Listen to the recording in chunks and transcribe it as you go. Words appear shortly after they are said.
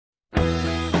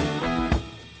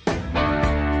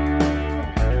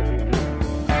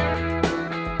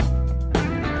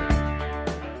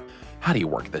How do you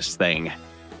work this thing?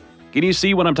 Can you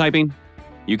see what I'm typing?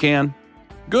 You can?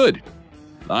 Good.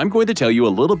 I'm going to tell you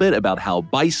a little bit about how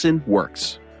Bison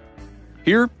works.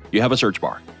 Here, you have a search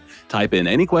bar. Type in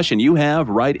any question you have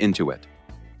right into it.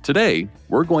 Today,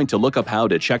 we're going to look up how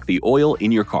to check the oil in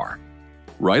your car.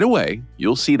 Right away,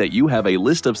 you'll see that you have a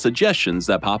list of suggestions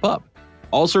that pop up.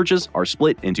 All searches are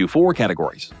split into 4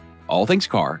 categories: all things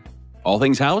car, all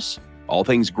things house, all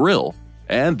things grill,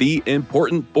 and the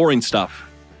important boring stuff,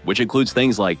 which includes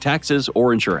things like taxes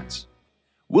or insurance.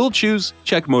 We'll choose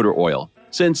check motor oil,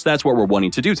 since that's what we're wanting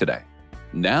to do today.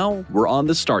 Now we're on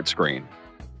the start screen.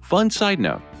 Fun side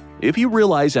note, if you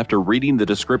realize after reading the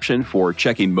description for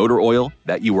checking motor oil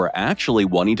that you are actually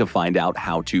wanting to find out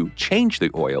how to change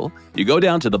the oil, you go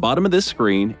down to the bottom of this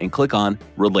screen and click on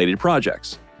Related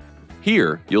Projects.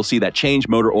 Here, you'll see that change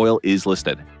motor oil is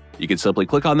listed. You can simply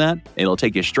click on that and it'll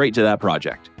take you straight to that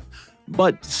project.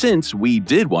 But since we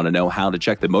did want to know how to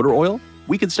check the motor oil,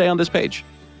 we can stay on this page.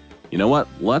 You know what?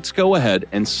 Let's go ahead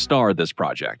and start this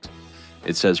project.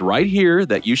 It says right here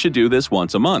that you should do this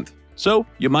once a month, so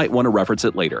you might want to reference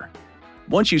it later.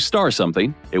 Once you star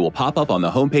something, it will pop up on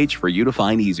the homepage for you to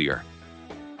find easier.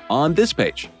 On this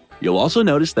page, you'll also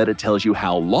notice that it tells you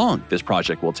how long this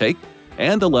project will take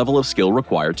and the level of skill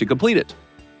required to complete it.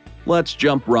 Let's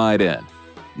jump right in.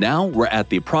 Now we're at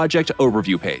the project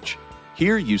overview page.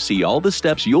 Here you see all the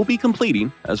steps you'll be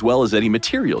completing as well as any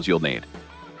materials you'll need.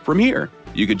 From here,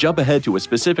 you could jump ahead to a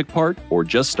specific part or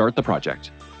just start the project.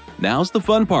 Now's the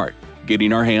fun part,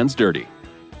 getting our hands dirty.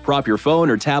 Prop your phone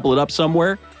or tablet up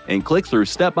somewhere and click through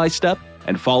step by step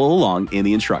and follow along in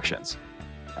the instructions.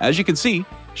 As you can see,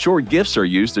 short GIFs are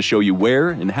used to show you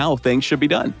where and how things should be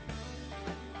done.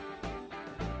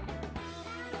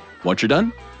 Once you're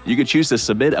done, you can choose to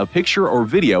submit a picture or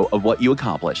video of what you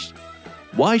accomplished.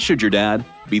 Why should your dad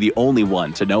be the only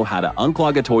one to know how to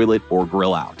unclog a toilet or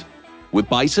grill out? With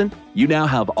Bison, you now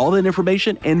have all that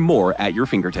information and more at your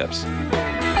fingertips.